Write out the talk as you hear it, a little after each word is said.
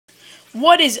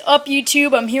What is up,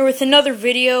 YouTube? I'm here with another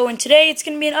video, and today it's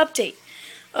going to be an update.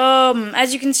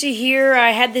 As you can see here,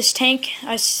 I had this tank.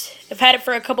 I've had it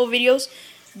for a couple videos,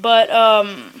 but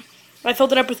I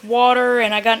filled it up with water,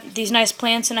 and I got these nice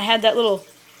plants, and I had that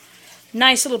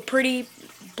nice little pretty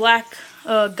black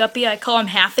guppy. I call him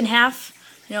half and half,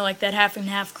 you know, like that half and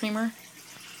half creamer.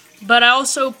 But I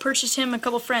also purchased him a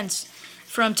couple friends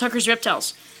from Tucker's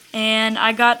Reptiles, and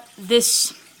I got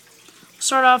this.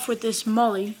 Start off with this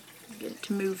molly. Get it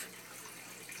to move.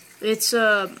 It's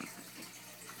a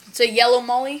yellow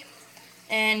molly,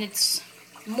 and it's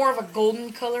more of a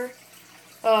golden color.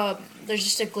 There's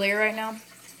just a glare right now,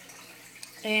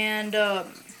 and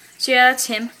so yeah, that's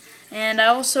him. And I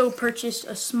also purchased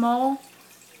a small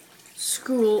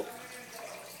school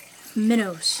of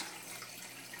minnows,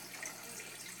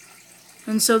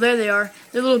 and so there they are.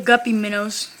 They're little guppy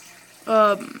minnows,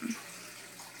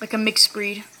 like a mixed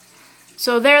breed.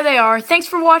 So there they are. Thanks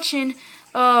for watching.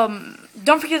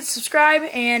 Don't forget to subscribe,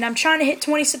 and I'm trying to hit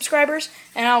 20 subscribers,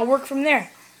 and I'll work from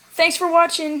there. Thanks for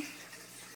watching.